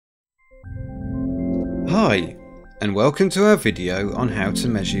Hi, and welcome to our video on how to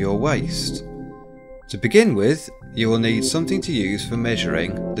measure your waist. To begin with, you will need something to use for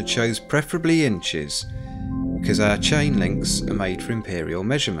measuring that shows preferably inches, because our chain links are made for imperial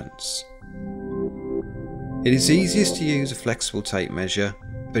measurements. It is easiest to use a flexible tape measure,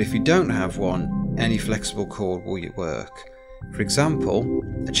 but if you don't have one, any flexible cord will work. For example,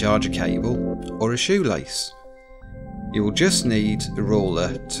 a charger cable or a shoelace. You will just need a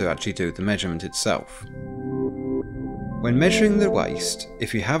ruler to actually do the measurement itself. When measuring the waist,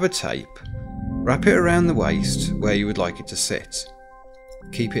 if you have a tape, wrap it around the waist where you would like it to sit.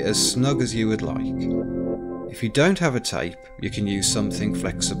 Keep it as snug as you would like. If you don't have a tape, you can use something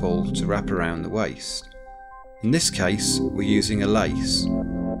flexible to wrap around the waist. In this case, we're using a lace.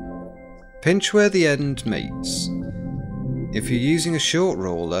 Pinch where the end meets. If you're using a short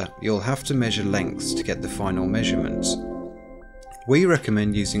ruler, you'll have to measure lengths to get the final measurement. We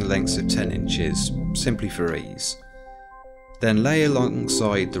recommend using lengths of 10 inches, simply for ease. Then lay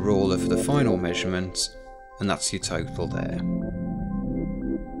alongside the ruler for the final measurement, and that's your total there.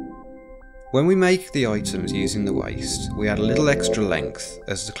 When we make the items using the waist, we add a little extra length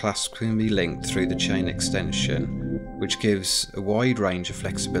as the clasp can be linked through the chain extension, which gives a wide range of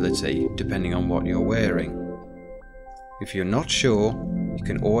flexibility depending on what you're wearing. If you're not sure, you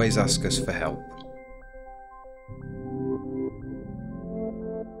can always ask us for help.